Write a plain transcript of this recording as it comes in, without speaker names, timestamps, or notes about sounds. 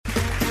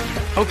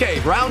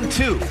Okay, round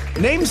two.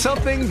 Name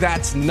something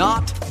that's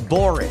not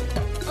boring.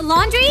 A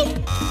laundry?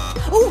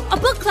 Ooh, a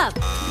book club.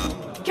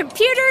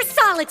 Computer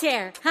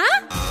solitaire,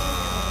 huh?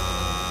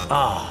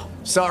 Ah,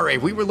 sorry,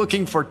 we were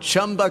looking for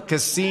Chumba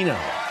Casino.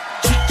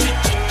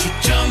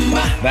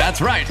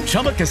 That's right.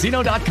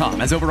 ChumbaCasino.com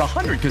has over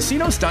 100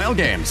 casino-style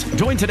games.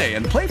 Join today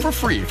and play for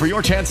free for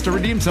your chance to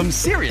redeem some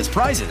serious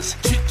prizes.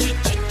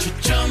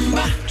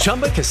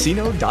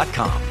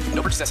 ChumbaCasino.com.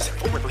 No purchase necessary.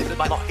 Void where prohibited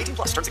by law. 18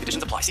 plus terms and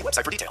conditions apply. See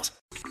website for details.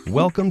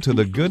 Welcome to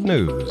the Good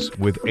News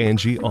with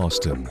Angie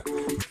Austin.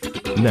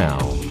 Now,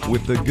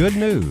 with the good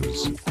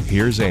news,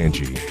 here's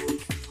Angie.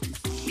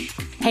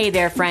 Hey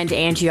there, friend.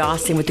 Angie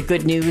Austin with the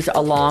good news,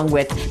 along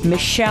with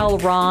Michelle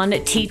Ron,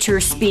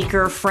 teacher,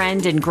 speaker,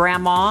 friend, and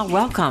grandma.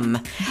 Welcome,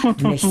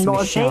 Miss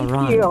Michelle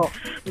Ron. Thank you.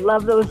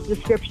 Love those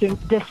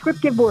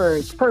descriptive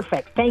words.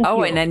 Perfect. Thank you.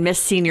 Oh, and then Miss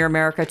Senior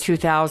America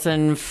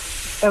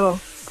 2004.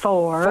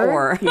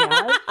 Four.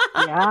 Yes.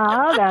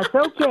 Yeah, that's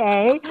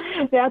okay.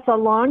 That's a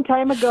long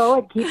time ago.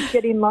 It keeps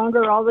getting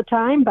longer all the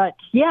time. But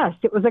yes,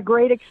 it was a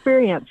great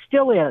experience.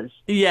 Still is.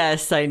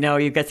 Yes, I know.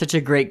 You've got such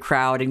a great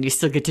crowd and you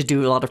still get to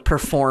do a lot of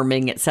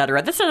performing, et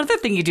cetera. That's another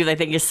thing you do that I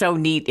think is so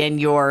neat in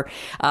your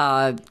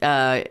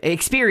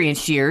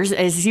experience years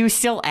is you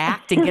still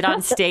act and get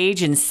on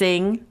stage and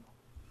sing.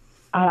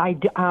 I'm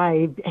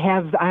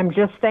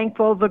just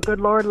thankful the good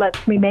Lord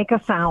lets me make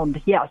a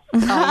sound. Yes.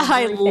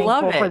 I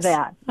love it. For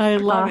that. I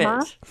love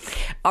it.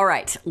 All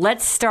right.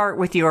 Let's start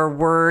with your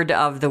word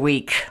of the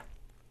week.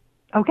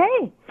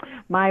 Okay.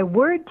 My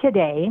word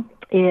today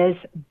is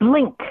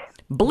blink.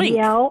 Blink.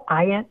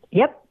 B-L-I-N.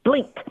 Yep.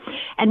 Blink.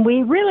 And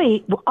we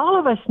really, all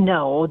of us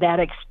know that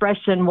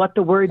expression, what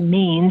the word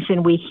means,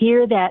 and we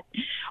hear that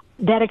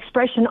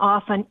expression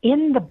often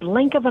in the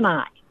blink of an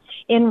eye,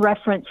 in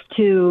reference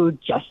to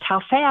just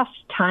how fast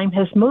time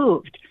has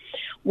moved.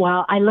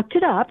 Well, I looked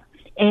it up,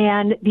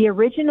 and the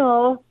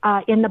original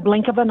in the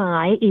blink of an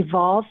eye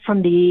evolved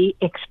from the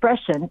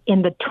expression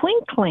in the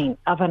twinkling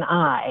of an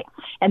eye.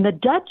 And the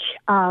Dutch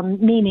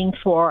meaning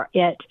for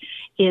it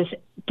is,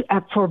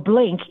 for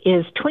blink,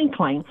 is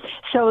twinkling.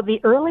 So the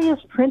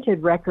earliest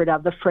printed record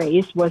of the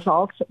phrase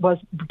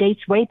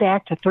dates way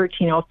back to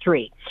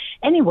 1303.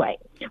 Anyway,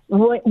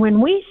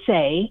 when we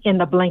say in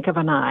the blink of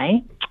an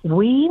eye,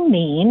 we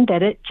mean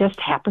that it just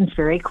happens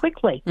very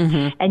quickly.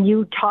 Mm-hmm. And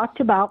you talked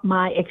about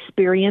my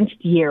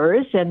experienced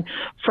years, and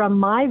from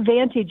my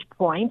vantage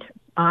point,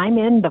 I'm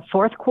in the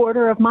fourth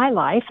quarter of my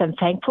life and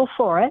thankful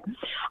for it.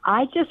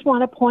 I just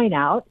want to point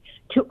out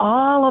to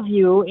all of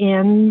you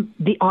in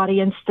the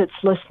audience that's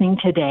listening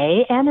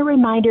today, and a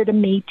reminder to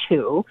me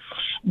too,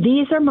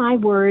 these are my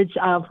words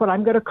of what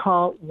I'm going to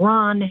call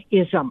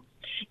Ron-ism.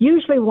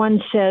 Usually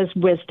one says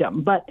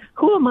wisdom, but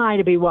who am I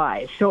to be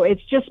wise? So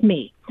it's just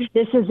me.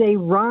 This is a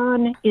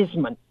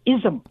Ron-ism.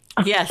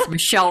 Yes,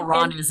 Michelle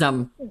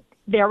Ron-ism.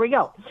 There we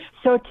go.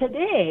 So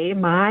today,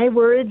 my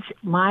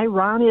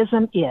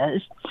Ron-ism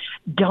is,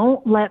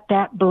 don't let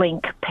that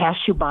blink pass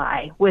you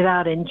by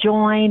without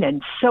enjoying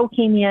and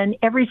soaking in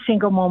every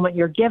single moment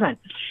you're given.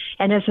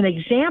 And as an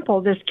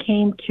example, this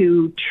came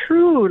to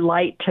true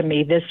light to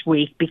me this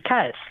week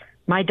because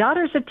my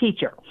daughter's a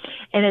teacher,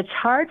 and it's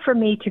hard for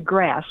me to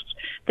grasp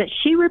that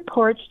she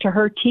reports to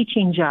her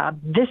teaching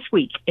job this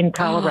week in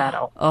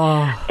Colorado.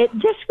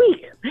 This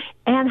week.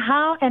 And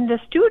the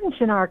students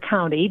in our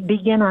county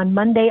begin on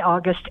Monday,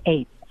 August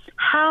 8th.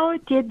 How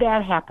did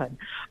that happen?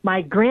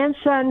 My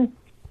grandson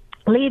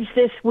leaves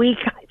this week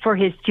for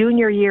his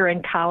junior year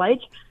in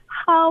college.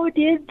 How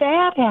did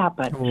that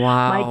happen?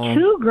 Wow. My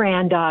two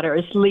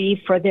granddaughters leave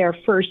for their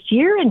first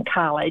year in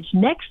college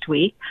next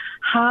week.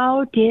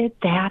 How did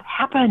that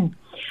happen?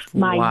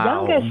 My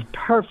youngest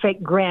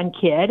perfect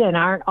grandkid, and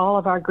aren't all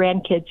of our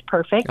grandkids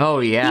perfect? Oh,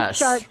 yes.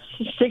 He starts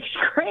sixth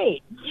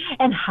grade.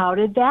 And how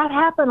did that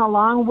happen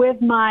along with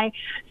my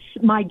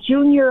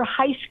junior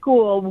high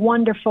school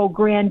wonderful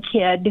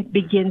grandkid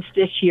begins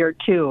this year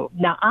too.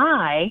 Now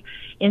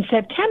in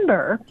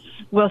September,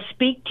 will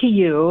speak to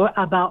you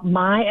about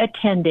my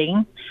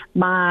attending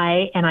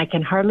and I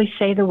can hardly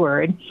say the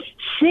word,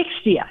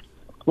 60th.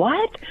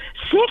 What?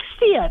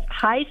 60th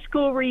high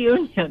school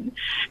reunion.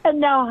 And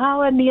now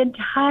how in the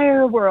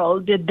entire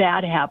world did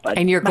that happen?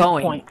 And you're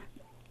going. Point.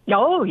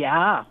 Oh,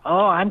 yeah.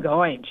 Oh, I'm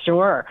going.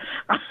 Sure.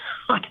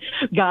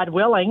 God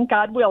willing,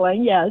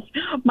 yes.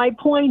 My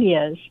point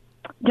is,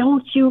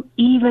 don't you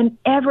even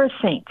ever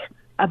think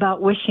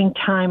about wishing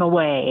time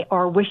away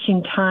or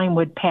wishing time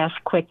would pass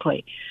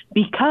quickly,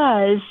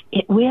 because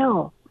it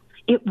will.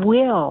 It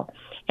will.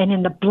 And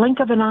in the blink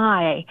of an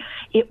eye,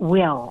 it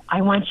will.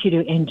 I want you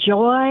to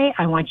enjoy.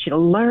 I want you to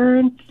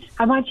learn.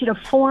 I want you to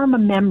form a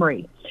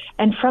memory.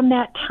 And from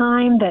that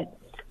time that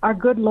our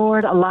good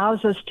Lord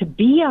allows us to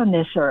be on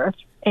this earth,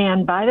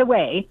 and by the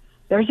way,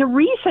 there's a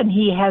reason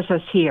he has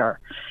us here.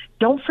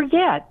 Don't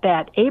forget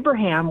that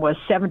Abraham was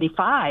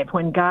 75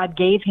 when God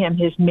gave him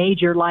his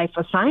major life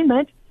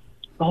assignment.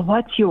 Well,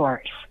 what's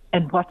yours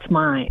and what's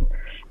mine?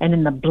 And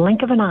in the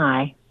blink of an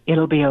eye,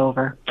 it'll be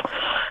over.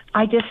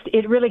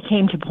 it really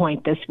came to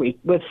point this week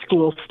with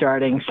school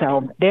starting.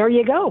 So there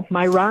you go,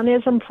 my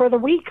Ronism for the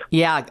week.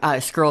 Yeah,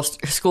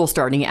 school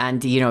starting,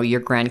 and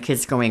your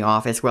grandkids going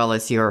off, as well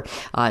as your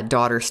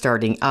daughter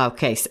starting.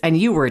 Okay, and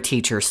you were a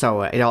teacher,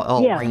 so it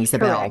all rings the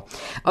bell.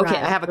 Okay,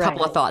 I have a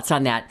couple of thoughts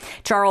on that.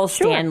 Charles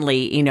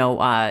Stanley,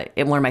 one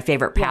of my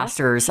favorite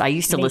pastors. I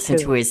used to listen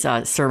to his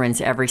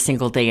sermons every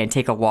single day and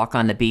take a walk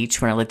on the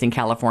beach when I lived in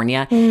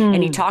California.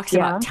 And he talks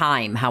about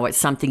time, how it's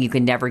something you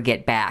can never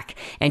get back,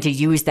 and to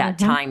use that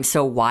time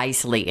so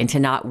wisely and to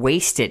not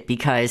waste it,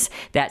 because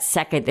that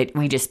second that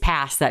we just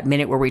passed, that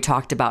minute where we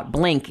talked about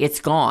blink, it's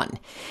gone.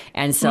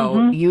 And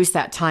so use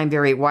that time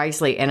very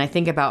wisely. And I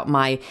think about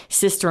my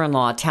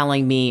sister-in-law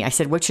telling me, I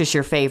said, which is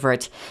your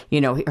favorite?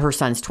 Her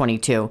son's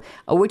 22.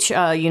 Which,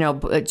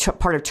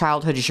 part of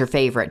childhood is your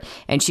favorite?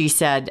 And she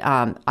said,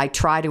 I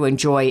try to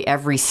enjoy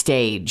every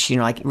stage,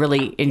 like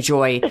really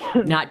enjoy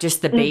not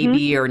just the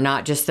baby or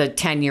not just the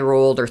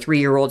 10-year-old or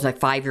 3-year-olds, like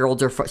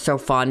 5-year-olds are so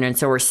fun, and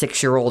so are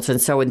 6-year-olds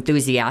and so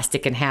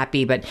enthusiastic and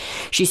happy. But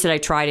she said, I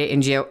try to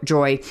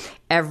enjoy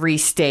every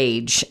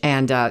stage.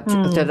 And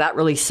so that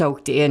really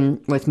soaked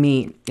in with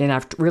me. And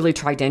I've really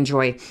tried to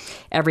enjoy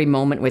every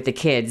moment with the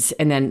kids.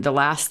 And then the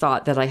last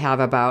thought that I have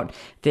about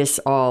this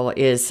all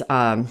is,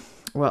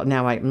 well,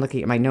 now I'm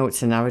looking at my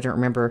notes and now I don't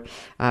remember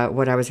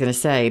what I was going to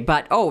say.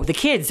 But, the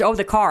kids.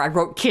 The car. I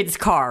wrote kids'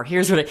 car.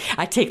 Here's what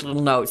I take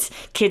little notes.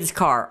 Kids'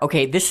 car.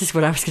 Okay, this is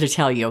what I was going to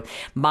tell you.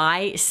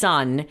 My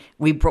son,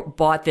 we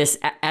bought this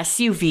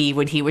SUV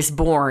when he was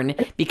born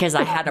because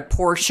I had a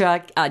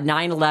Porsche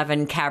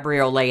 911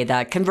 Cabriolet,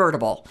 the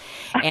convertible.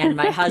 And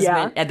my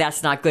husband, and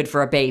that's not good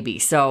for a baby.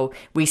 So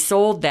we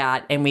sold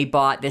that and we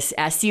bought this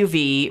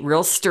SUV,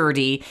 real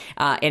sturdy,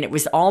 and it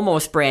was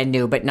almost brand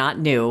new, but not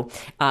new,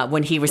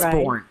 when he was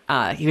born.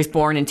 He was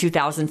born in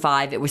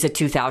 2005. It was a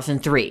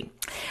 2003.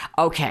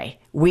 Okay,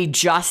 we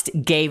just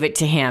gave it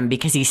to him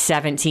because he's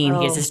 17.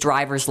 He has his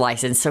driver's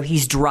license. So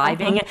he's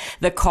driving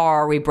the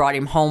car we brought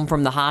him home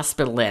from the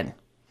hospital in.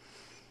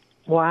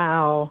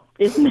 Wow.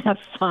 Isn't that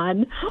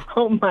fun?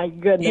 Oh, my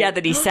goodness. Yeah,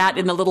 that he sat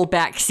in the little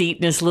back seat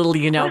in his little,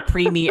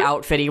 preemie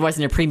outfit. He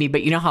wasn't a preemie,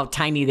 but you know how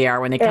tiny they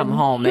are when they come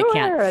home. They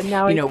can't,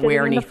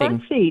 wear anything. In the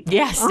front seat.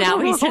 Yes, now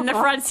he's in the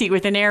front seat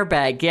with an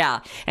airbag,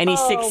 and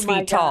he's 6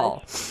 feet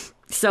tall.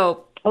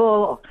 So,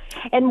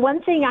 and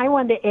one thing I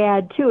wanted to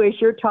add too is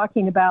you're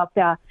talking about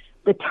the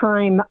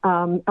time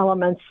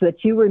elements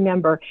that you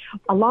remember.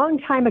 A long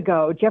time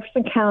ago,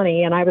 Jefferson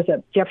County, and I was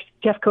a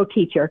Jeffco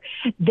teacher,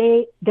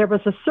 there was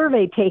a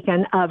survey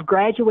taken of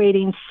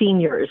graduating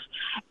seniors,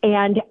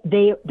 and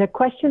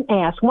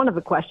one of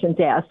the questions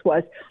asked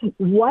was,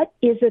 what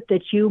is it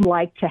that you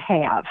like to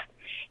have?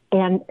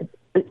 And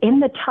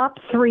in the top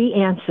 3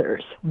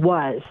 answers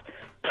was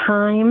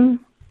time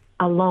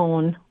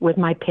alone with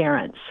my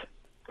parents.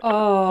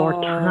 Or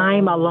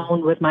time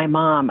alone with my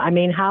mom. I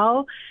mean,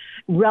 how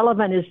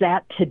relevant is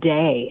that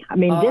today? I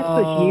mean, this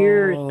was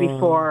years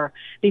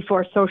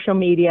before social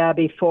media,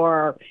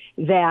 before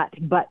that,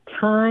 but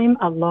time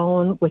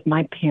alone with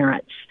my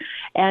parents.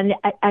 And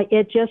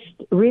it just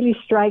really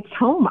strikes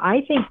home,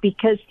 I think,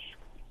 because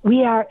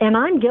we are, and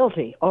I'm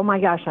guilty. Oh my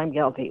gosh, I'm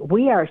guilty.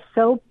 We are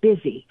so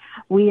busy.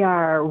 We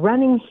are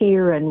running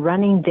here and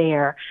running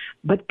there.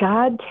 But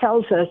God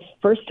tells us,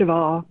 first of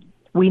all,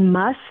 we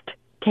must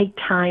take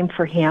time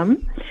for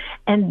him,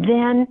 and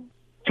then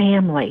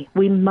family.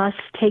 We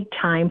must take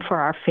time for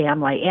our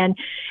family. And,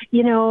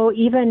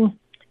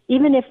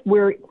 even if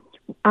we're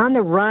on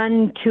the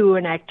run to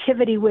an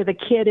activity with a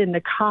kid in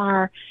the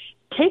car,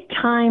 take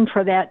time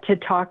for that to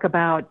talk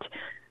about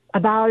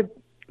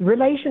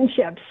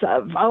relationships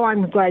of,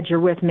 I'm glad you're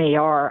with me,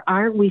 or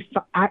aren't we,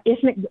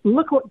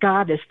 look what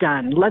God has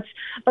done. Let's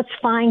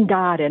find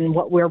God in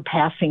what we're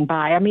passing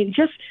by. I mean,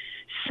 just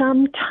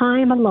some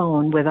time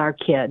alone with our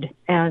kid.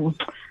 And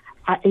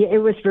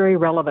it was very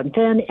relevant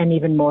then and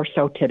even more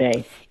so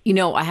today.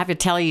 I have to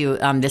tell you,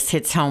 this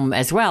hits home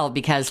as well,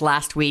 because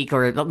last week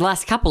or the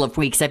last couple of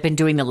weeks, I've been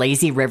doing the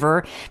lazy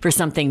river for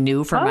something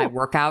new for my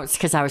workouts,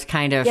 because I was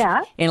kind of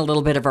in a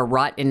little bit of a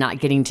rut and not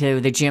getting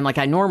to the gym. Like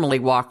I normally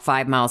walk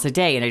 5 miles a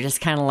day, and I just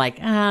kind of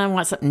I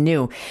want something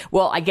new.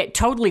 Well, I get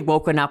totally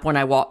woken up when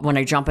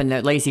I jump in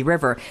the lazy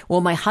river.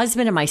 Well, my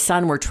husband and my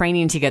son were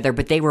training together,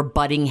 but they were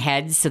butting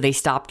heads, so they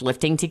stopped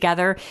lifting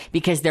together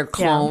because they're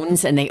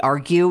clones and they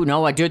argue.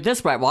 No, I did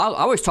this way. Well,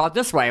 I was taught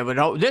this way. But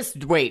no, this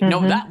weight. No,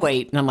 that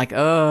weight. And I'm like,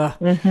 ugh.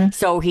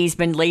 So he's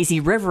been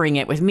lazy rivering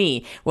it with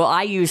me. Well,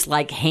 I use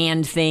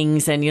hand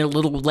things and,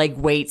 little leg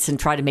weights and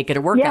try to make it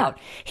a workout.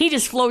 Yeah. He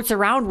just floats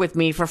around with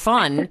me for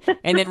fun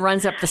and then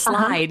runs up the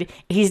slide.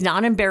 He's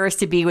not embarrassed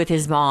to be with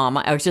his mom.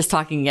 I was just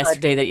talking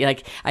yesterday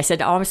that I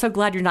said, I'm so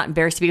glad you're not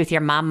embarrassed to be with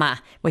your mama,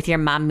 with your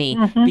mommy,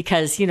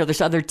 because,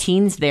 there's other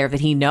teens there that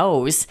he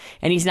knows,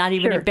 and he's not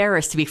even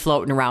embarrassed to be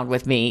floating around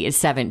with me at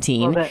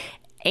 17.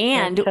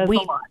 And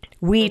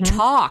we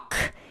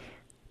talk.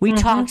 We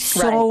talk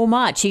so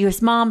much. He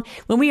goes, Mom,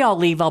 when we all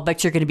leave, I'll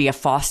bet you're going to be a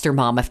foster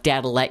mom if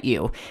Dad will let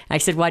you. I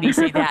said, why do you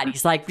say that?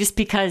 He's like, just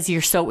because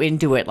you're so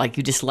into it. Like,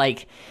 you just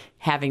like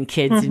having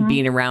kids and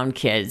being around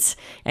kids.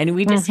 And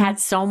we just had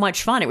so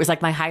much fun. It was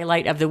like my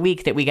highlight of the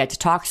week that we got to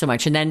talk so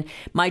much. And then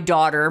my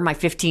daughter, my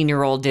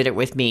 15-year-old, did it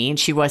with me, and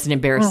she wasn't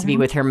embarrassed to be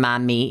with her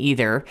mommy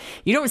either.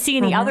 You don't see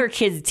any other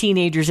kids,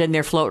 teenagers in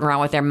there floating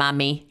around with their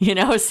mommy, so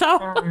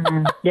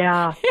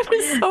yeah, it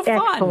was so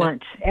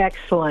fun.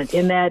 Excellent.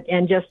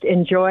 And just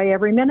enjoy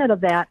every minute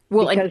of that,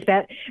 because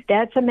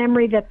that's a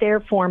memory that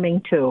they're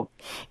forming too.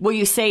 Well,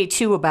 you say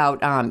too about,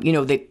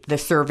 the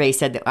survey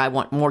said that I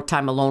want more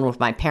time alone with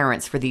my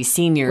parents for these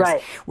seniors.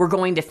 Right. We're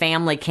going to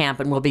family camp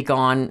and we'll be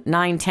gone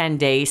 9-10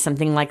 days,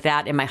 something like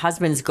that. And my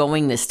husband's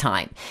going this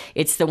time.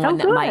 It's the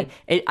one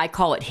I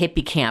call it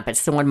hippie camp.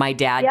 It's the one my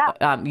dad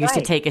used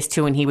to take us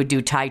to, and he would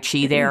do Tai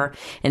Chi there,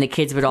 and the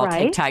kids would all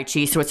take Tai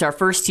Chi. So it's our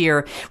first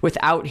year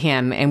without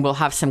him, and we'll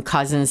have some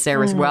cousins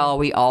there as well.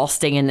 We all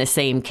stay in the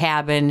same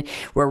cabin.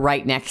 We're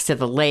right next to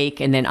the lake,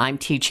 and then I'm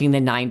teaching the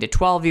 9 to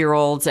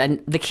 12-year-olds,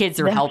 and the kids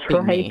are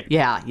helping me.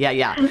 Yeah.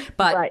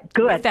 But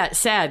with that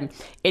said,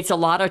 it's a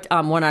lot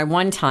of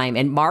one-on-one time.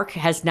 And Mark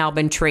has now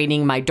been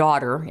training my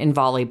daughter in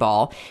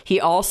volleyball. He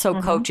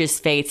also coaches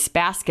Faith's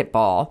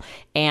basketball.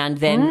 And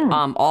then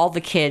all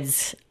the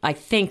kids, I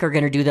think, are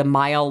going to do the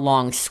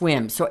mile-long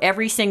swim. So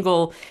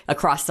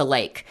across the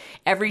lake,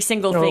 every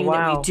single thing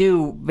that we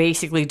do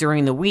basically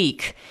during the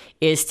week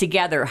is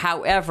together.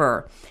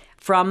 However,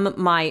 from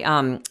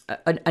my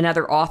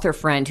another author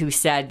friend who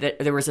said that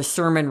there was a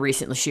sermon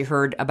recently she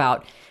heard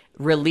about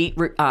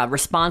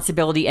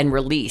responsibility and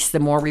release. The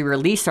more we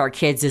release our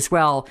kids as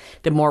well,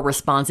 the more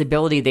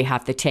responsibility they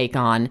have to take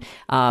on.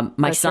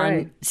 My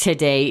son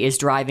today is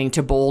driving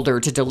to Boulder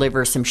to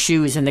deliver some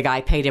shoes, and the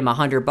guy paid him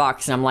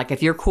 $100. And I'm like,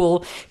 if you're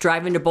cool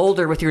driving to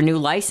Boulder with your new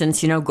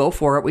license, go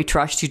for it. We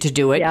trust you to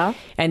do it. Yeah.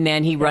 And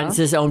then he runs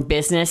his own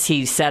business.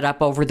 He set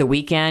up over the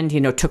weekend,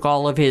 took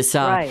all of his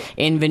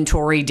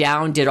inventory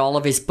down, did all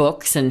of his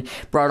books, and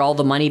brought all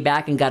the money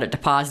back and got it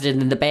deposited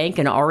in the bank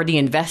and already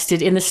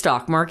invested in the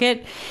stock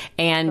market.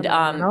 And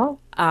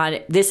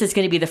this is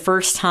going to be the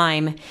first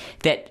time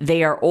that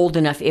they are old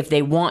enough, if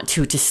they want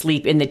to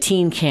sleep in the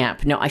teen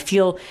camp. Now, I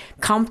feel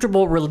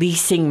comfortable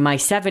releasing my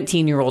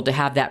 17-year-old to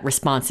have that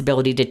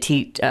responsibility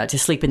to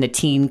sleep in the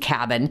teen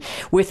cabin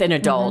with an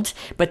adult.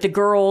 But the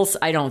girls,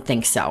 I don't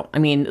think so. I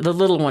mean, the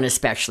little one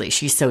especially,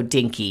 she's so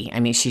dinky. I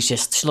mean, she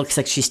looks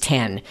like she's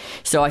 10.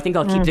 So I think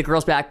I'll keep the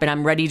girls back, but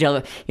I'm ready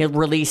to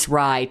release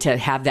Rye to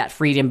have that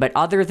freedom. But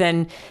other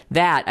than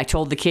that, I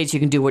told the kids, you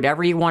can do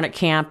whatever you want at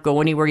camp,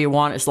 go anywhere you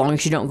want, as long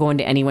as you don't go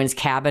into anyone's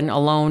cabin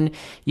alone.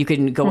 You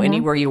can go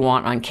anywhere you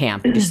want on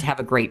camp and just have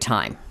a great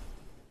time.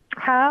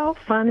 How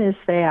fun is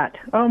that?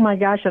 Oh my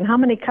gosh. And how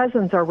many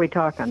cousins are we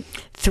talking?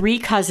 3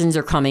 cousins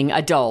are coming,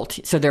 adult,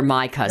 so they're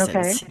my cousins.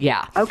 Okay.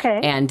 Yeah. Okay.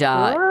 And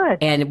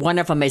one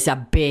of them is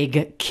a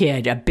big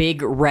kid, a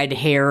big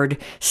red-haired,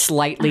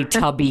 slightly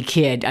tubby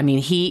kid. I mean,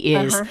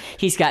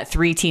 he's got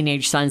 3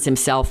 teenage sons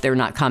himself. They're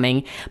not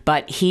coming,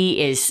 but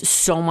he is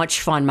so much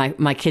fun.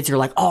 My kids are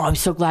like, oh, I'm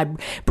so glad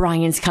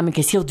Brian's coming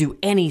because he'll do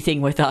anything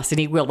with us, and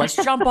he will. Let's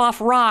jump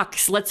off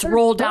rocks. Let's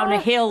roll down a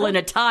hill in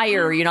a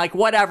tire. Like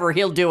whatever,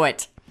 he'll do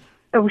it.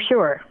 Oh,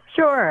 sure.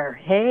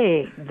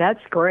 Hey,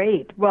 that's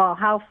great. Well,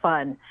 how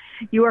fun.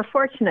 You are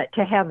fortunate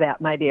to have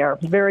that, my dear.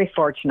 Very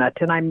fortunate.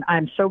 And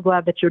I'm so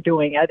glad that you're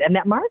doing it and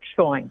that Mark's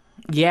going.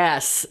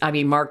 Yes. I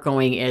mean, Mark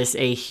going is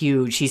a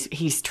huge,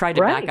 he's tried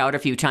to back out a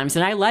few times,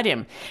 and I let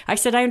him. I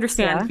said, I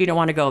understand if you don't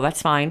want to go.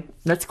 That's fine.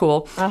 That's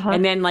cool.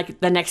 And then like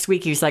the next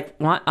week he's like,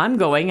 well, I'm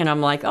going. And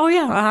I'm like, oh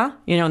yeah.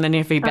 And then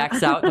if he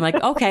backs out, I'm like,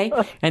 okay.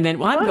 And then,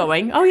 well, I'm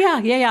going. Oh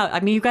yeah. I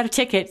mean, you got a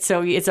ticket,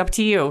 so it's up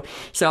to you.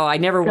 So I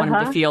never want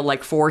him to feel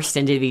like forced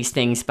into these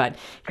things, but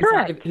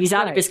he's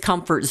out of his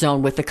comfort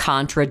zone with the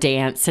contra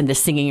dance and the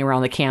singing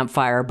around the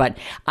campfire, but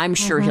I'm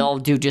sure he'll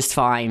do just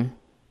fine.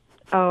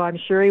 Oh, I'm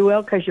sure he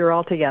will, because you're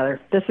all together.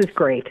 This is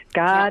great.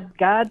 God,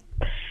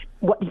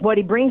 what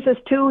he brings us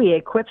to, he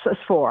equips us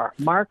for.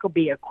 Mark will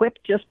be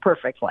equipped just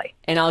perfectly.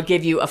 And I'll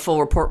give you a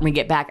full report when we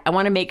get back. I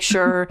want to make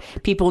sure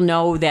people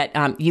know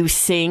that you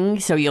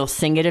sing, so you'll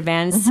sing at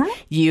events.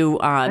 You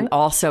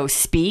also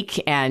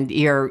speak, and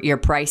your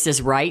price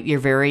is right. You're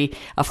very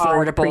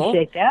affordable. I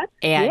appreciate that.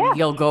 And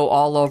you'll go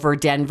all over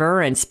Denver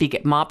and speak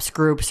at MOPS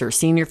groups or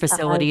senior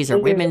facilities or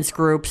women's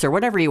groups or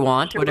whatever you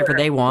want, whatever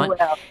they want.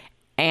 Well,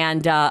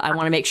 and I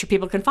want to make sure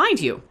people can find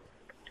you.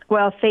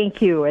 Well,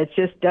 thank you. It's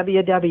just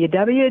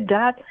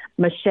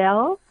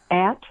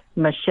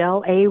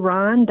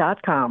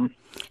www.michelle@michellearon.com.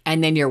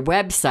 And then your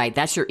website,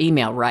 that's your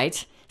email,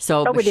 right?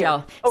 So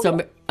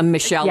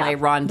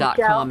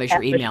michellearon.com is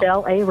your email.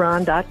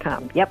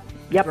 michellearon.com. Yep.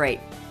 Great.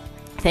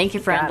 Thank you,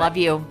 friend. Love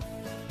you.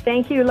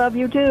 Thank you. Love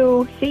you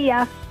too. See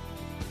ya.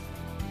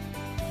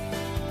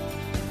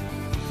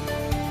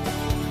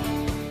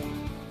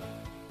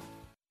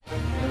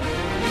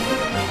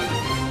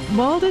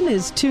 Malden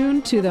is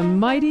tuned to the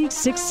mighty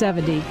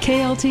 670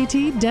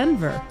 KLTT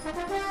Denver.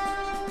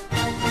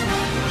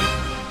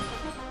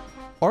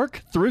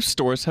 ARC thrift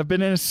stores have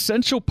been an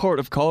essential part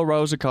of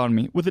Colorado's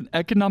economy, with an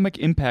economic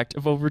impact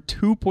of over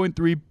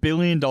 $2.3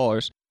 billion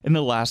in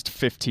the last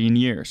 15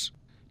 years.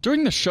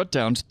 During the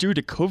shutdowns due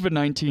to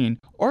COVID-19,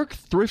 ARC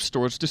thrift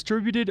stores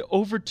distributed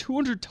over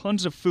 200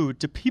 tons of food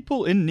to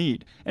people in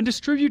need and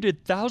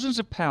distributed thousands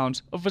of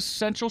pounds of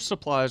essential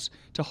supplies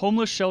to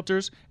homeless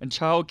shelters and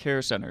child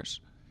care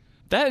centers.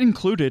 That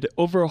included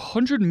over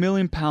 100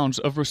 million pounds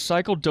of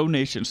recycled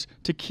donations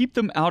to keep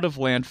them out of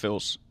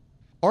landfills.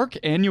 ARC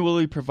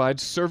annually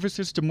provides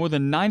services to more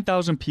than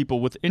 9,000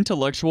 people with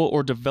intellectual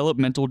or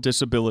developmental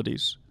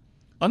disabilities.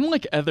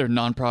 Unlike other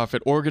nonprofit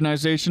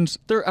organizations,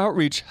 their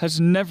outreach has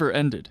never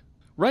ended.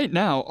 Right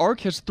now, ARC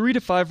has 3 to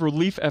 5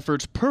 relief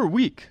efforts per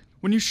week.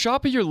 When you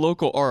shop at your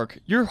local ARC,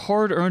 your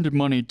hard-earned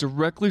money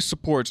directly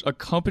supports a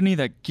company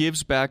that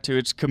gives back to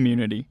its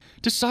community.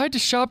 Decide to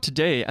shop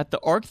today at the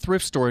ARC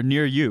thrift store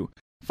near you.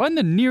 Find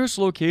the nearest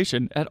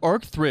location at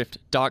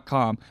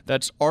arcthrift.com.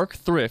 That's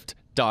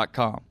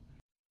arcthrift.com.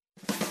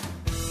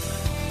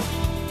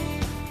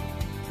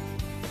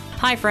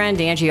 Hi, friend.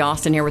 Angie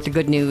Austin here with the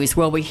good news.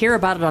 Well, we hear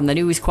about it on the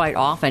news quite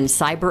often,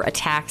 cyber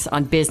attacks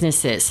on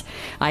businesses.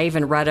 I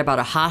even read about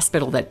a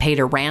hospital that paid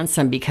a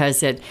ransom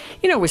because it,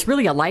 was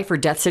really a life or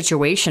death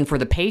situation for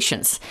the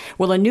patients.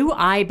 Well, a new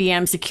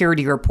IBM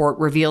security report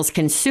reveals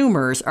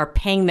consumers are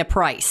paying the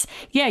price.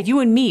 Yeah,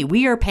 you and me,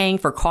 we are paying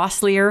for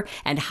costlier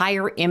and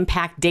higher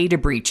impact data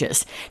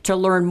breaches. To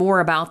learn more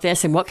about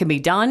this and what can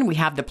be done, we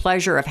have the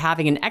pleasure of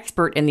having an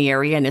expert in the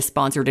area in this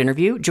sponsored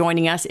interview.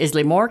 Joining us is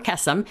Limor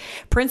Kesem,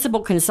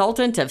 Principal Consultant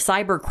of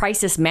Cyber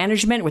Crisis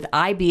Management with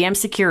IBM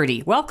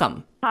Security.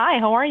 Welcome. Hi,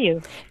 how are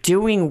you?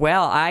 Doing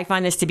well. I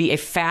find this to be a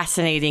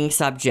fascinating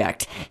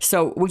subject.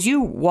 So would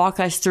you walk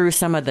us through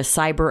some of the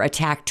cyber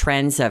attack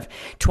trends of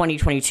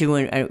 2022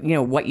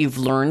 and what you've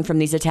learned from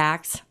these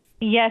attacks?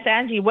 Yes,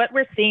 Angie, what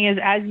we're seeing is,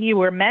 as you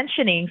were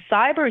mentioning,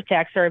 cyber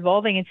attacks are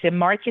evolving into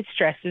market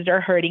stresses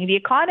are hurting the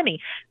economy.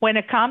 When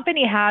a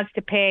company has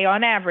to pay,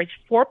 on average,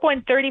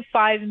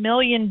 $4.35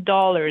 million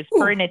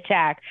for an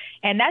attack,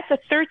 and that's a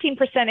 13%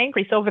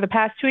 increase over the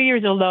past 2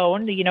 years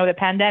alone, the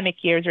pandemic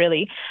years,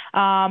 really,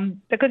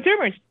 the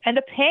consumers end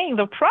up paying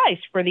the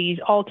price for these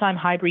all-time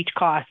high breach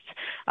costs.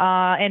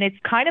 And it's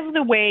kind of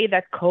the way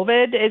that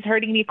COVID is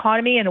hurting the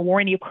economy and a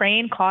war in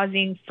Ukraine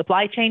causing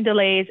supply chain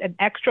delays and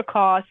extra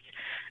costs.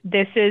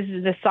 This is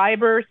the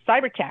cyber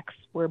tax,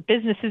 where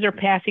businesses are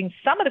passing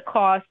some of the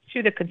costs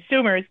to the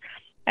consumers,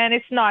 and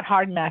it's not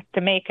hard math to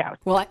make out.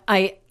 Well,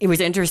 it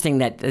was interesting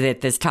that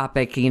this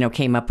topic,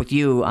 came up with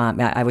you.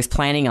 I was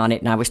planning on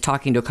it, and I was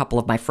talking to a couple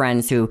of my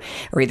friends who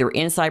are either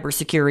in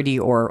cybersecurity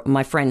or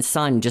my friend's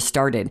son just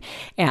started.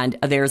 And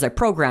there's a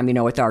program,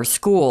 with our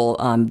school,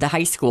 the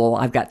high school.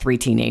 I've got 3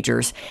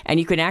 teenagers, and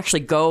you can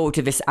actually go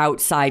to this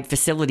outside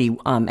facility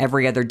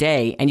every other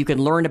day, and you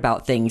can learn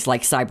about things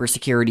like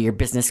cybersecurity or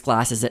business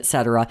classes, et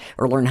cetera,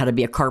 or learn how to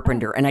be a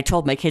carpenter. And I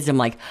told my kids, I'm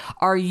like,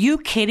 are you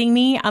kidding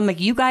me? I'm like,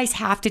 you guys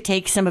have to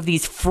take some of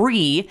these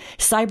free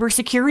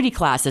cybersecurity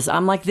classes.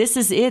 I'm like, this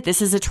is it.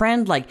 This is a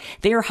trend. Like,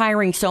 they are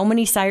hiring so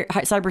many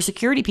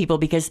cybersecurity people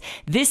because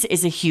this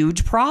is a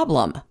huge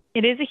problem.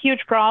 It is a huge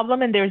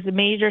problem, and there's a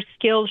major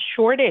skills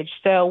shortage.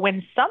 So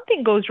when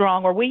something goes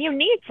wrong or when you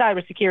need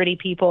cybersecurity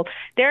people,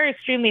 they're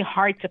extremely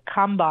hard to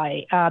come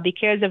by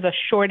because of a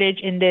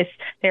shortage in this.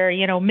 There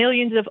are,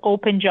 millions of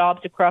open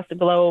jobs across the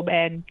globe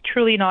and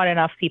truly not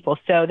enough people.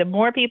 So the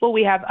more people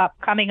we have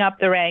coming up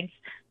the ranks,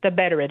 the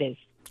better it is.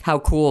 How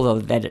cool, though,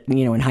 that,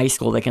 in high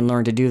school they can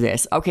learn to do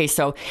this. Okay,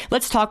 so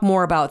let's talk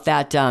more about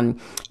that,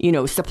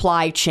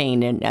 supply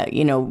chain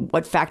and,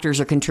 what factors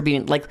are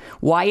contributing. Like,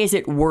 why is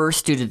it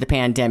worse due to the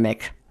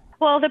pandemic?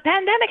 Well, the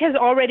pandemic has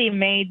already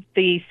made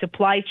the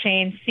supply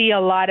chain see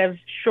a lot of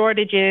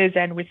shortages,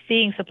 and we're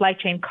seeing supply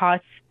chain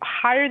costs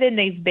higher than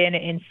they've been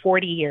in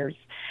 40 years.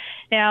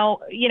 Now,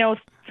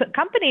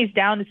 companies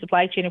down the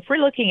supply chain, if we're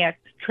looking at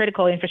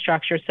critical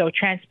infrastructure, so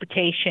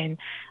transportation,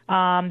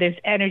 there's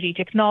energy,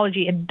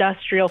 technology,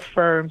 industrial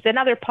firms, and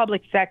other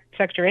public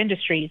sector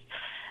industries,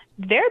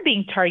 they're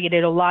being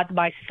targeted a lot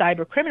by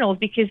cyber criminals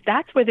because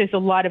that's where there's a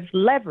lot of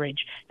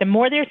leverage. The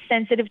more they're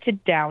sensitive to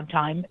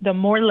downtime, the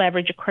more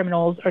leverage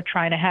criminals are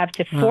trying to have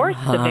to force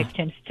the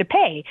victims to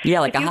pay.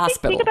 Yeah, like a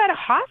hospital. Think about a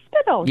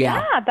hospital.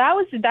 Yeah,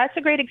 that's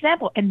a great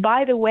example. And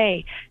by the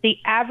way, the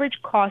average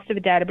cost of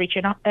a data breach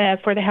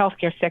for the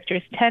healthcare sector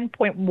is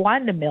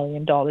 $10.1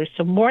 million,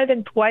 so more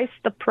than twice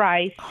the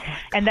price.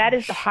 And that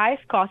is the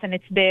highest cost, and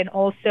it's been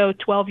also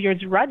 12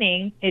 years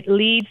running. It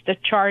leads the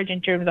charge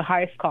in terms of the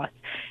highest cost.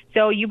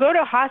 So you go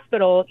to a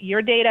hospital,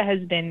 your data has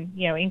been,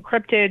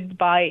 encrypted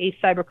by a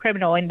cyber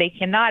criminal, and they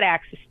cannot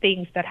access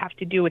things that have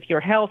to do with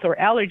your health or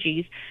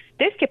allergies.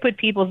 This could put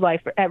people's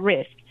life at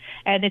risk.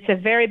 And it's a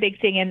very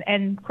big thing.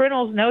 And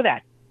criminals know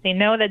that. They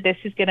know that this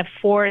is going to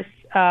force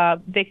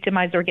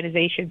victimized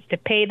organizations to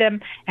pay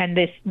them. And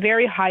this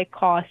very high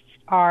costs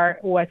are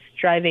what's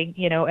driving,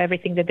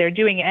 everything that they're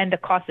doing and the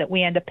cost that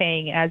we end up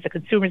paying as the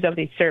consumers of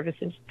these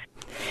services.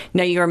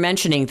 Now, you were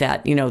mentioning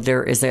that,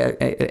 there is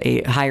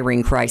a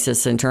hiring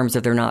crisis in terms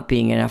of there not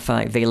being enough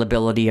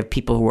availability of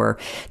people who are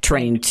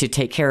trained to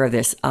take care of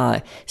this.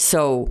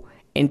 So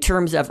in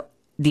terms of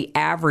the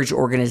average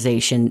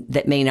organization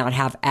that may not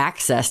have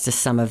access to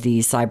some of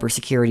these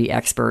cybersecurity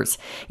experts?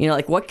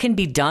 Like what can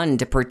be done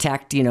to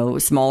protect,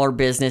 smaller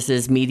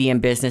businesses, medium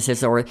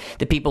businesses, or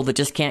the people that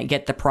just can't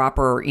get the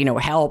proper,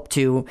 help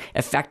to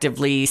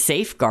effectively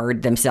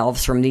safeguard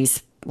themselves from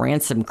these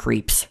ransom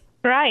creeps?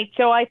 Right.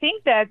 So I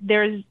think that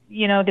there's,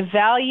 the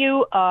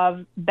value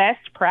of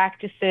best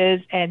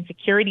practices and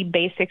security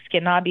basics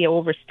cannot be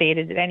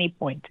overstated at any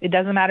point. It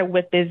doesn't matter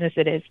what business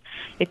it is.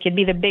 It can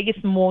be the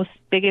biggest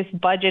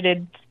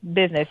budgeted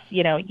business.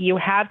 You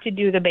have to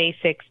do the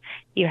basics.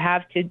 You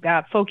have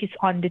to focus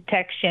on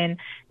detection,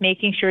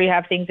 making sure you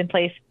have things in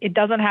place. It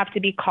doesn't have to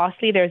be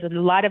costly. There's a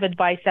lot of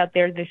advice out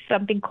there. There's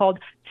something called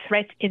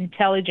threat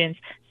intelligence.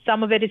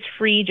 Some of it is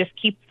free. Just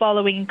keep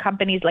following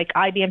companies like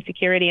IBM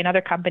Security and other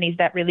companies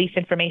that release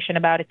information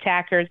about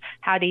attackers,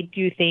 how they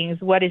do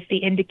things, what is the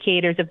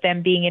indicators of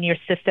them being in your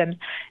systems.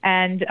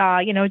 And,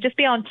 just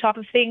be on top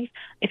of things.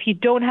 If you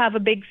don't have a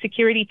big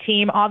security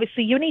team,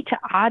 obviously you need to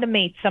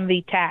automate some of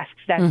the tasks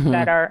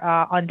that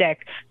are on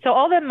deck. So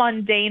all the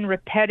mundane,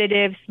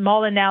 repetitive,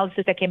 small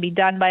analysis that can be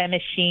done by a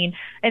machine,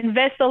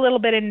 invest a little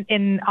bit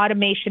in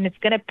automation. It's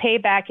going to pay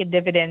back in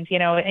dividends.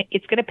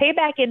 It's going to pay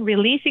back in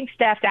releasing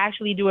staff to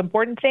actually do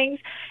important things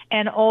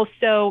and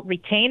also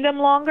retain them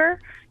longer.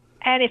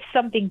 And if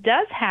something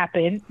does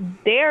happen,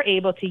 they're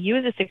able to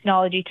use this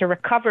technology to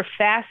recover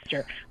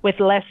faster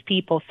with less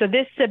people. So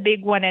this is a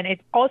big one. And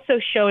it also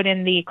showed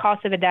in the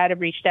cost of a data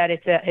breach that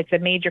it's a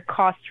major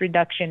cost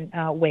reduction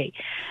way.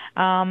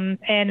 And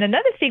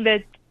another thing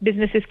that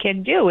businesses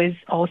can do is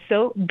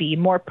also be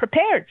more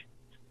prepared.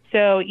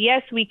 So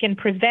yes, we can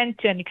prevent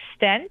to an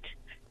extent.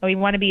 We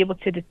want to be able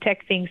to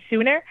detect things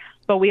sooner,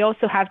 but we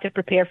also have to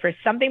prepare for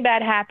something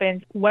bad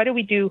happens. What do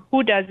we do?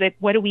 Who does it?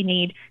 What do we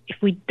need? If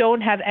we don't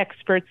have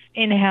experts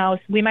in-house,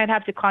 we might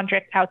have to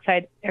contract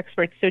outside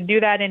experts. So do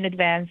that in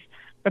advance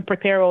and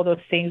prepare all those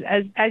things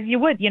as you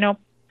would.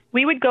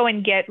 We would go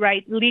and get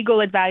legal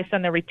advice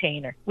on the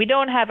retainer. We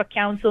don't have a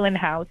counsel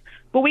in-house,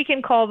 but we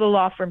can call the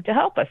law firm to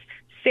help us.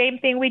 Same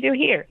thing we do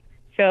here.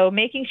 So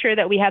making sure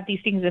that we have these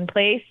things in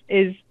place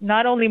is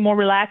not only more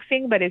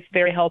relaxing, but it's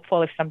very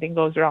helpful if something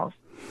goes wrong.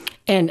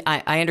 And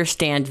I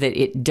understand that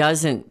it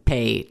doesn't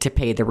pay to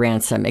pay the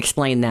ransom.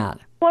 Explain that.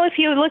 Well, if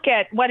you look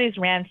at what is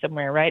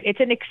ransomware, right, it's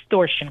an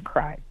extortion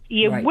crime.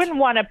 You wouldn't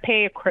want to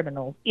pay a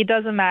criminal. It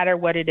doesn't matter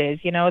what it is.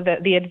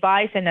 The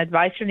advice from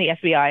the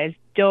FBI is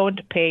don't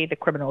pay the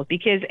criminals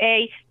because,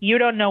 A, you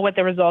don't know what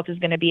the result is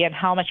going to be and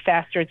how much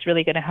faster it's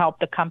really going to help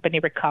the company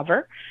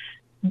recover.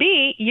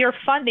 B, you're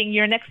funding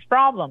your next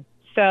problem.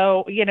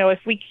 So, if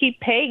we keep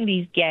paying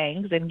these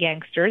gangs and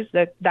gangsters,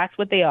 that's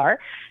what they are,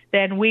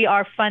 then we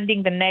are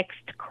funding the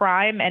next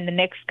crime and the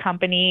next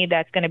company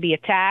that's going to be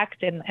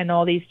attacked and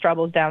all these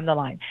troubles down the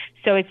line.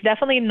 So it's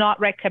definitely not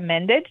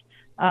recommended.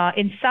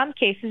 In some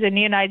cases in the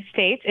United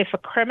States, if a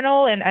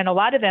criminal, and a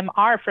lot of them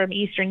are from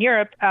Eastern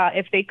Europe,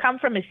 if they come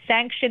from a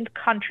sanctioned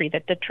country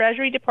that the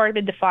Treasury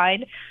Department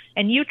defined,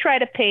 and you try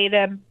to pay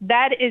them,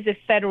 that is a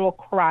federal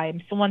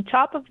crime. So on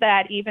top of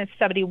that, even if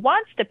somebody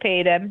wants to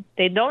pay them,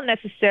 they don't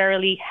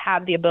necessarily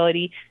have the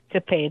ability to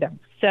pay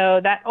them. So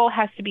that all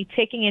has to be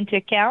taken into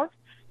account.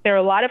 There are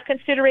a lot of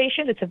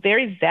considerations. It's a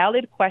very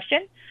valid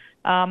question.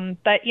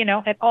 But,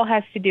 it all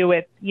has to do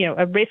with,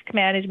 a risk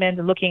management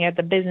and looking at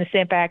the business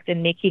impact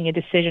and making a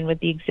decision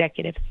with the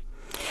executives.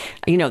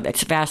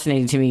 That's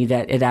fascinating to me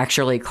that it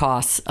actually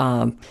costs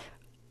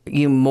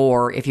you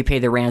more if you pay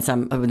the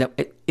ransom,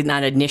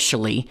 not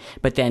initially,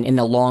 but then in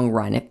the long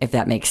run, if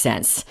that makes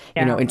sense,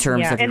 in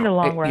terms of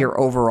your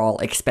overall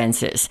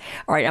expenses.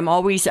 All right. I'm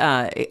always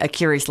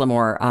curious,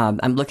 Limor.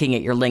 I'm looking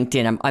at your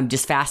LinkedIn. I'm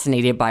just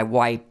fascinated by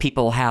why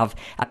people have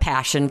a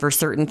passion for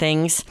certain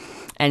things.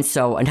 And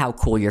how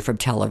cool you're from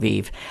Tel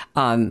Aviv.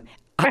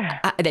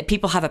 That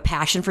people have a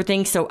passion for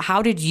things. So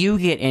how did you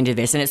get into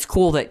this? And it's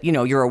cool that,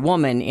 you're a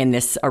woman in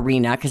this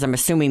arena, because I'm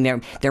assuming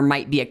there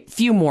might be a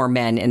few more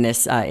men in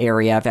this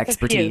area of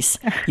expertise.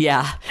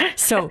 Yeah.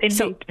 So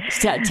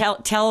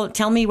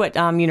tell me what,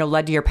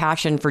 led to your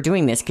passion for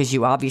doing this, because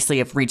you obviously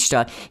have reached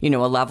a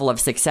level of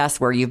success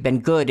where you've been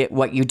good at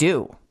what you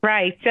do.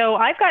 Right. So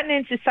I've gotten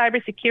into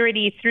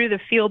cybersecurity through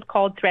the field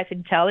called threat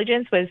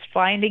intelligence, was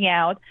finding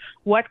out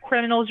what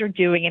criminals are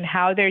doing and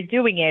how they're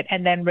doing it,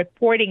 and then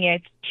reporting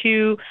it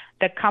to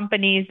the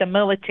companies, the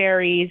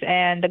militaries,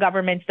 and the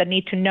governments that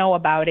need to know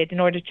about it in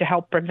order to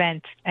help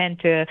prevent and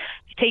to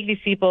take these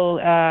people,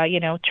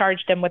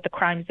 charge them with the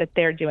crimes that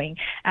they're doing.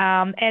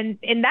 And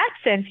in that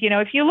sense,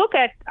 if you look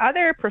at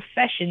other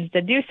professions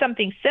that do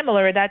something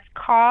similar, that's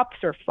cops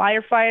or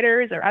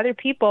firefighters or other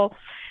people,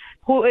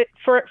 who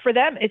for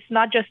them, it's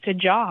not just a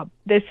job.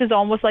 This is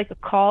almost like a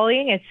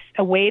calling. It's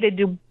a way to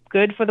do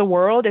good for the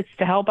world. It's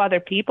to help other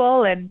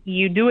people, and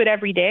you do it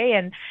every day.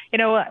 And,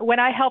 when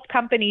I help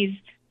companies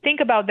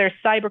think about their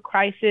cyber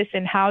crisis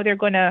and how they're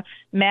going to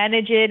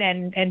manage it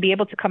and be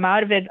able to come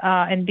out of it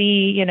and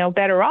be,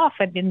 better off.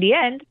 And in the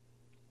end,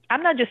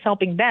 I'm not just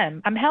helping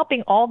them. I'm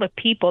helping all the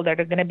people that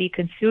are going to be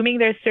consuming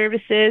their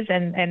services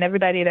and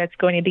everybody that's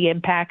going to be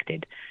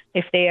impacted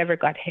if they ever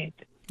got hit.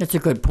 That's a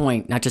good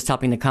point. Not just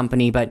helping the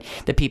company, but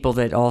the people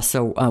that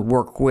also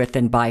work with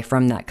and buy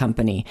from that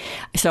company.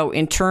 So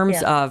in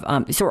terms of,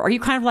 so are you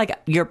kind of like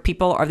your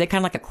people, are they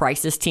kind of like a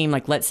crisis team?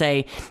 Like, let's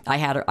say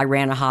I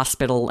ran a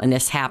hospital and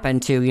this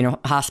happened to,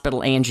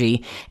 Hospital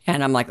Angie.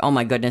 And I'm like, oh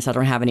my goodness, I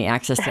don't have any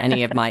access to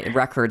any of my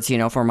records,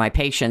 for my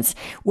patients.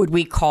 Would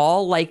we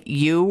call like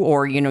you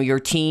or, your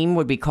team?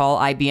 Would we call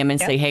IBM and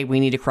say, hey, we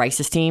need a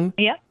crisis team?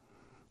 Yeah.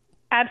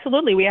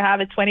 Absolutely. We have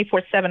a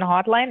 24/7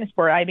 hotline. It's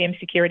for IBM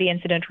Security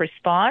Incident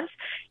Response,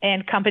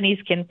 and companies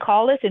can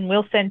call us and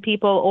we'll send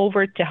people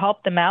over to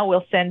help them out.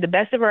 We'll send the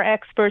best of our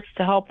experts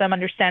to help them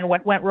understand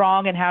what went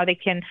wrong and how they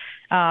can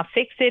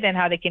fix it and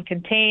how they can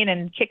contain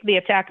and kick the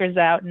attackers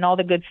out and all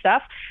the good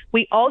stuff.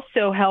 We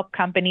also help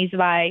companies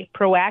by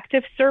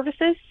proactive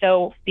services.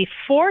 So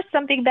before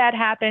something bad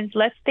happens,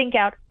 let's think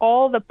out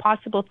all the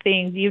possible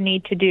things you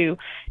need to do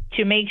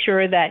to make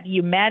sure that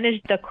you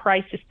manage the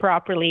crisis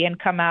properly and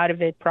come out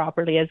of it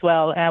properly as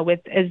well,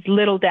 with as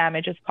little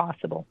damage as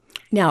possible.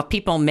 Now, if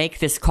people make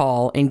this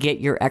call and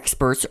get your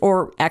experts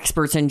or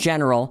experts in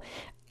general,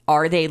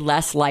 are they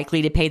less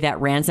likely to pay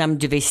that ransom?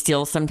 Do they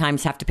still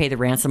sometimes have to pay the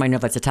ransom? I know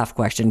that's a tough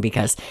question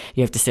because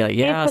you have to say,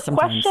 it's a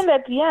sometimes. Question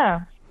that,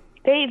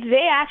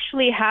 They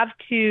actually have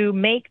to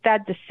make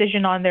that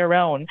decision on their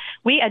own.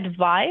 We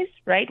advise,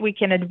 right? We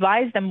can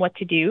advise them what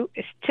to do.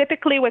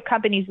 Typically what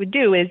companies would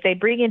do is they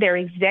bring in their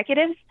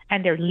executives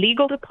and their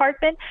legal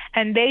department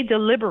and they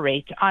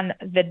deliberate on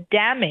the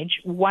damage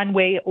one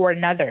way or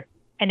another.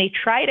 And they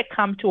try to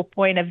come to a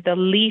point of the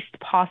least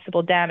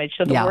possible damage.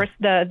 So the worse,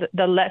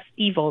 the less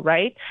evil,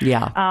 right?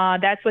 Yeah.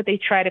 That's what they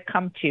try to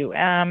come to.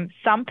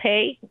 Some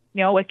pay,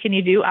 what can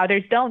you do?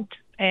 Others don't.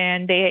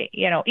 And they,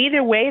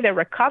 either way, the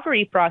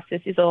recovery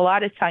process is a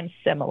lot of times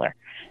similar.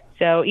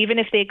 So even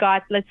if they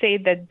got, let's say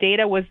the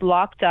data was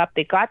locked up,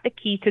 they got the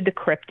key to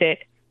decrypt it,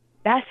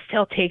 that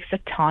still takes a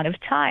ton of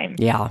time.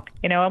 Yeah.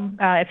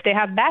 If they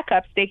have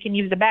backups, they can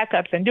use the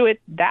backups and do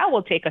it. That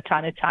will take a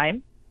ton of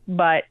time.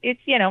 But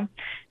it's,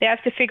 they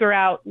have to figure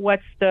out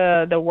what's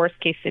the worst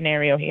case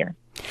scenario here.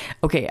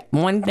 Okay,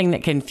 one thing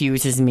that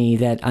confuses me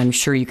that I'm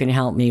sure you can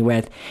help me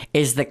with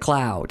is the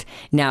cloud.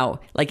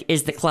 Now,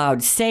 is the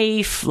cloud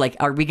safe?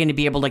 Are we going to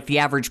be able, the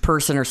average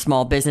person or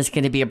small business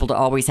going to be able to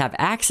always have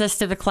access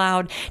to the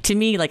cloud? To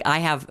me, I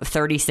have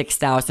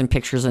 36,000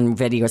 pictures and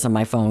videos on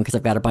my phone because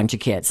I've got a bunch of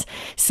kids.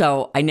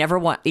 So I never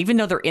want, even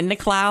though they're in the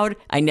cloud,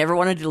 I never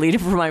want to delete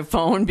it from my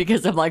phone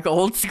because I'm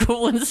old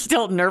school and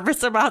still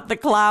nervous about the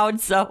cloud.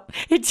 So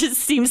it just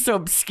seems so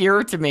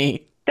obscure to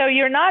me. So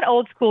you're not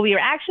old school. You're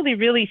actually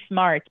really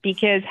smart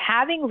because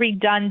having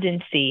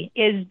redundancy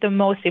is the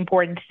most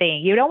important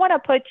thing. You don't want to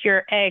put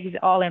your eggs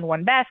all in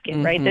one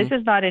basket, right? This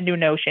is not a new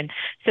notion.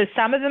 So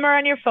some of them are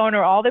on your phone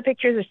or all the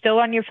pictures are still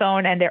on your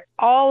phone and they're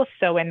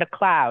also in the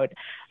cloud.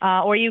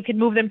 Or you can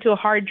move them to a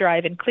hard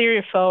drive and clear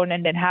your phone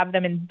and then have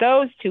them in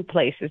those two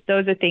places.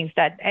 Those are things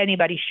that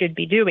anybody should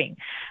be doing.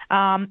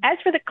 As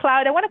for the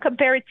cloud, I want to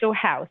compare it to a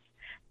house.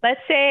 Let's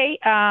say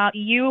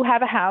you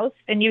have a house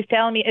and you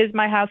tell me, is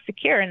my house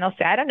secure? And they'll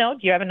say, I don't know.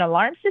 Do you have an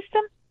alarm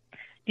system?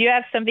 Do you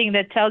have something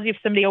that tells you if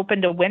somebody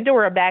opened a window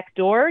or a back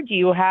door? Do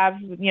you have,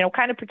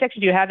 kind of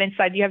protection do you have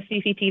inside? Do you have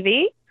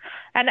CCTV?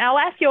 And I'll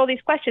ask you all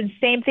these questions.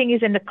 Same thing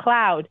is in the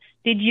cloud.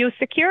 Did you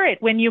secure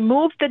it? When you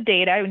move the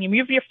data, when you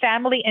move your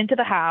family into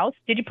the house,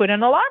 did you put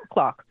an alarm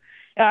clock?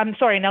 An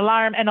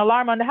alarm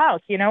on the house,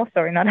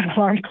 sorry, not an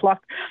alarm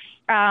clock.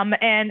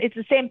 And it's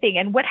the same thing.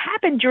 And what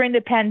happened during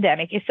the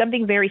pandemic is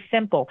something very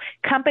simple.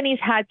 Companies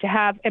had to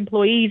have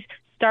employees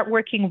start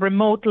working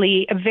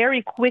remotely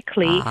very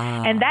quickly.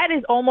 And that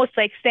is almost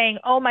like saying,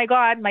 oh, my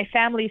God, my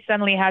family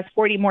suddenly has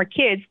 40 more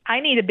kids.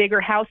 I need a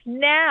bigger house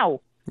now.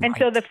 Right. And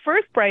so the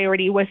first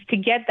priority was to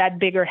get that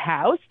bigger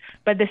house,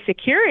 but the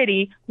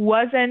security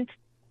wasn't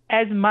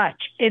as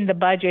much in the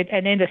budget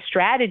and in the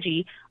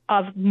strategy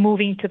of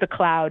moving to the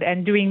cloud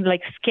and doing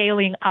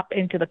scaling up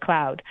into the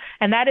cloud.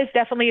 And that is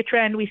definitely a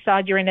trend we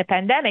saw during the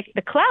pandemic.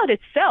 The cloud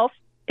itself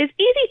is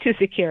easy to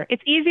secure.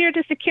 It's easier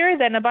to secure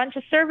than a bunch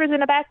of servers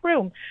in a back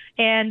room.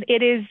 And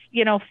it is,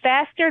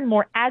 faster and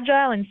more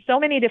agile in so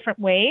many different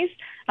ways.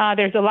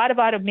 There's a lot of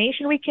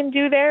automation we can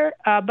do there,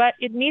 but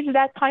it needs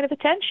that kind of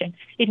attention.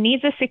 It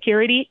needs the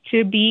security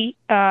to be,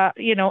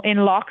 in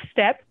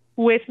lockstep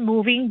with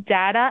moving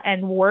data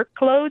and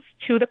workloads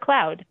to the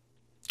cloud.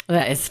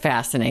 That is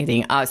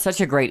fascinating. Such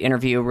a great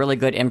interview. Really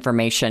good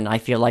information. I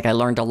feel like I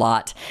learned a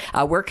lot.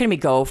 Where can we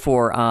go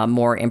for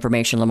more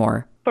information,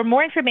 Limor? For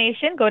more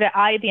information, go to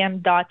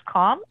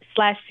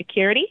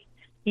ibm.com/security.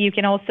 You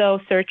can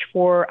also search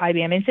for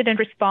IBM Incident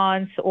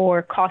Response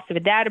or Cost of a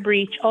Data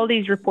Breach. All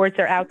these reports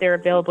are out there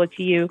available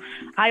to you.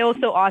 I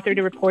also authored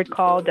a report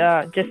called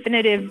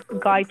Definitive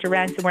Guide to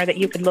Ransomware that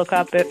you could look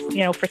up,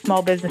 for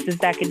small businesses.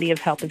 That could be of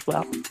help as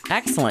well.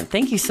 Excellent.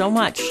 Thank you so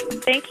much.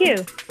 Thank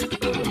you.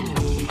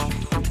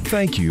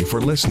 Thank you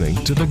for listening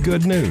to The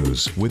Good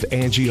News with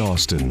Angie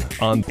Austin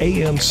on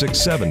AM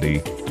 670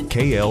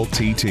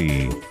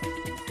 KLTT.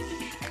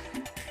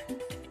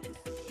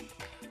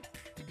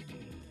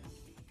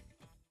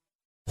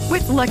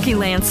 With Lucky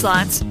Land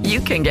Slots, you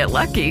can get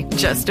lucky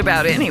just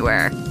about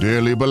anywhere.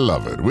 Dearly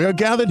beloved, we are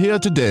gathered here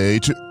today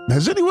to...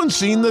 Has anyone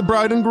seen the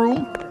bride and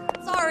groom?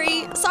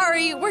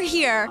 Sorry, we're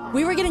here.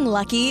 We were getting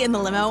lucky in the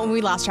limo and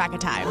we lost track of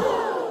time.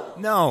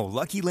 No,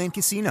 Lucky Land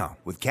Casino,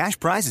 with cash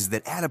prizes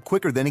that add up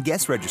quicker than a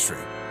guest registry.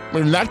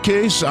 In that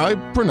case, I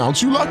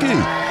pronounce you lucky.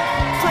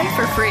 Play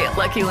for free at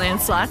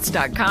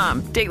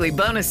LuckyLandSlots.com. Daily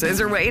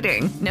bonuses are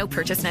waiting. No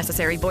purchase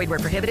necessary. Void where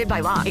prohibited by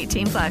law.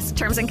 18+.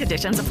 Terms and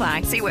conditions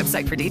apply. See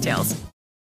website for details.